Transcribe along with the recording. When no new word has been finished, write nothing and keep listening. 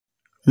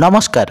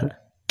নমস্কার।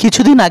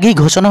 কিছুদিন আগেই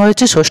ঘোষণা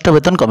হয়েছে ষষ্ঠ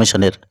বেতন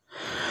কমিশনের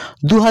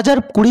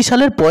 2020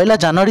 সালের 1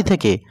 জানুয়ারি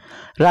থেকে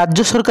রাজ্য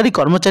সরকারি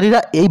কর্মচারীরা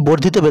এই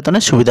বর্ধিত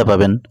বেতনের সুবিধা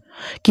পাবেন।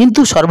 কিন্তু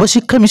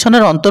সর্বশিক্ষা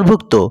মিশনের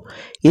অন্তর্ভুক্ত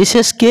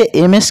এসএসকে,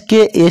 এমএসকে,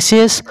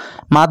 এসএস,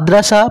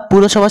 মাদ্রাসা,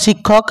 পুরসভা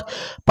শিক্ষক,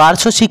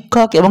 পার্শ্ব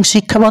শিক্ষক এবং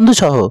শিক্ষাবন্ধু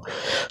সহ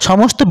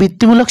সমস্ত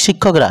বৃত্তিমূলক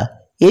শিক্ষকরা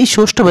এই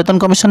ষষ্ঠ বেতন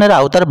কমিশনের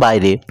আওতার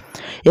বাইরে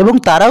এবং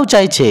তারাও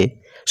চাইছে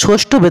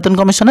ষষ্ঠ বেতন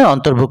কমিশনের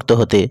অন্তর্ভুক্ত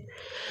হতে।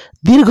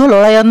 দীর্ঘ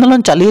লড়াই আন্দোলন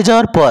চালিয়ে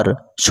যাওয়ার পর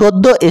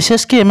সদ্য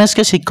এসএসকে,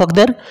 এমএসকে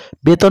শিক্ষকদের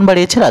বেতন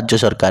বাড়িয়েছে রাজ্য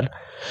সরকার।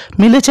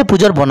 মিলেছে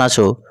পুজোর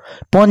বোনাসও।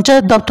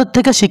 পঞ্চায়েত দপ্তর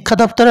থেকে শিক্ষা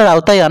দপ্তরের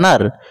আওতায়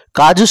আনার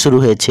কাজও শুরু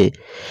হয়েছে।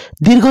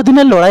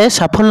 দীর্ঘদিনের লড়াইয়ে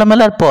সাফল্য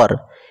মেলার পর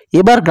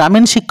এবার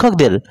গ্রামীণ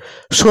শিক্ষকদের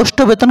ষষ্ঠ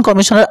বেতন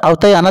কমিশনের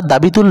আওতায় আনার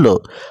দাবি তুলল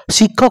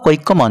শিক্ষক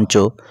ঐক্য মঞ্চ।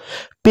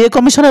 পে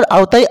কমিশনের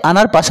আওতায়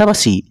আনার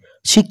পাশাপাশি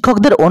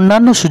শিক্ষকদের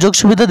অন্যান্য সুযোগ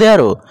সুবিধা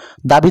দেওয়ারও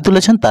দাবি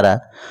তুলেছেন তারা।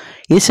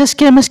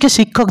 এসএসকে, এমএসকে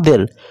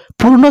শিক্ষকদের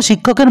পূর্ণ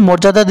শিক্ষকের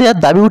মর্যাদা দেওয়ার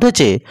দাবি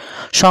উঠেছে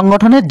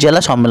সংগঠনের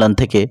জেলা সম্মেলন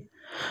থেকে।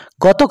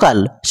 গতকাল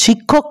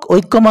শিক্ষক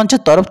ঐক্য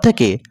মঞ্চের তরফ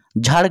থেকে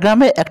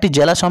ঝাড়গ্রামে একটি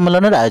জেলা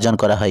সম্মেলনের আয়োজন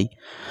করা হয়।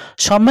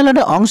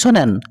 সম্মেলনে অংশ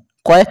নেন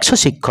কয়েকশো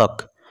শিক্ষক।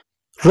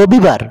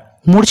 রবিবার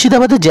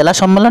মুর্শিদাবাদে জেলা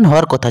সম্মেলন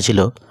হওয়ার কথা ছিল।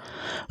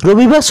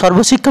 রবিবার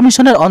সর্বশিক্ষা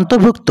মিশনের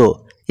অন্তর্ভুক্ত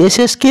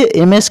এসএসকে,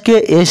 এমএসকে,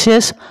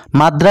 এসএস,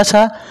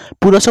 মাদ্রাসা,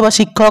 পুরসভা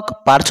শিক্ষক,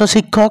 পার্শ্ব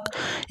শিক্ষক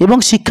এবং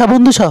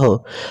শিক্ষাবন্ধু সহ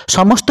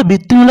সমস্ত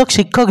বৃত্তিমূলক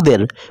শিক্ষকদের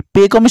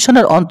পে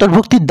কমিশনের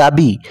অন্তর্ভুক্তির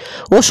দাবি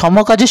ও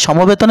সমকাজে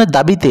সমবেতনের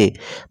দাবিতে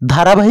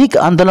ধারাবাহিক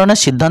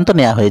আন্দোলনের সিদ্ধান্ত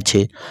নেওয়া হয়েছে।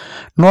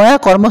 নয়া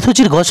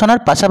কর্মসূচির ঘোষণার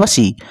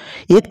পাশাপাশি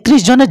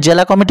 31 জনের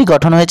জেলা কমিটি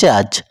গঠন হয়েছে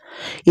আজ।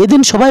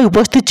 এদিন সভায়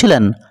উপস্থিত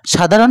ছিলেন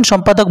সাধারণ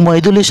সম্পাদক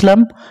মহিদুল ইসলাম,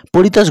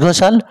 পরিতোষ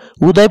ঘোষাল,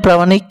 উদয়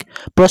প্রামাণিক,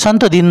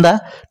 প্রশান্ত দিন্দা,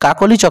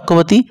 কাকলি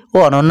চক্রবর্তী ও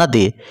অনন্যা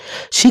দে।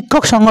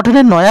 শিক্ষক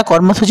সংগঠনের নয়া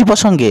কর্মসূচি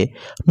প্রসঙ্গে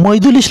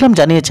মহিদুল ইসলাম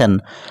জানিয়েছেন,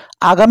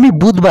 আগামী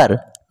বুধবার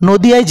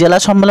নদিয়ায় জেলা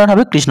সম্মেলন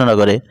হবে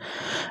কৃষ্ণনগরে,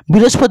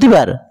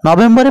 বৃহস্পতিবার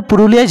নভেম্বরে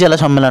পুরুলিয়ায় জেলা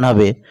সম্মেলন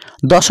হবে,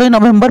 10ই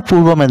নভেম্বর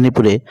পূর্ব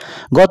মেদিনীপুরে,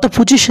 গত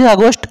 25শে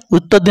আগস্ট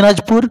উত্তর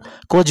দিনাজপুর,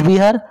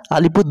 কোচবিহার,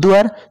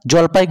 আলিপুরদুয়ার,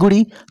 জলপাইগুড়ি,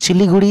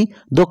 শিলিগুড়ি,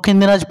 দক্ষিণ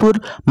দিনাজপুর,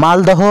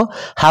 মালদহ,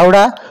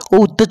 হাওড়া ও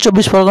উত্তর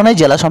 24 পরগনায়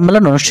জেলা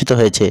সম্মেলন অনুষ্ঠিত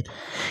হয়েছে।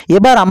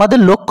 এবার আমাদের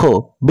লক্ষ্য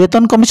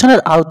বেতন কমিশনের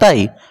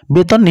আওতায়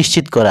বেতন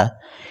নিশ্চিত করা।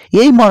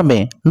 এই মর্মে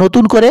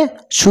নতুন করে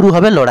শুরু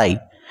হবে লড়াই।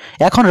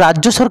 এখন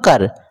রাজ্য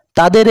সরকার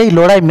তাদের এই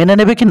লড়াই মেনে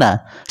নেবে কিনা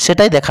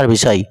সেটাই দেখার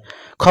বিষয়।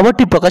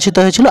 খবরটি প্রকাশিত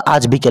হয়েছিল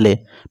আজ বিকেলে।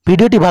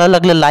 ভিডিওটি ভালো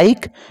লাগলে লাইক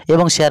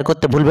এবং শেয়ার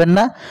করতে ভুলবেন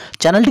না।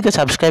 চ্যানেলটিকে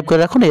সাবস্ক্রাইব করে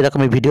রাখুন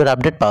এরকমই ভিডিওর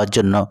আপডেট পাওয়ার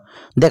জন্য।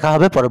 দেখা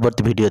হবে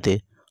পরবর্তী ভিডিওতে।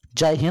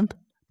 জয় হিন্দ,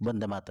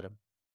 বন্দে মাতরম।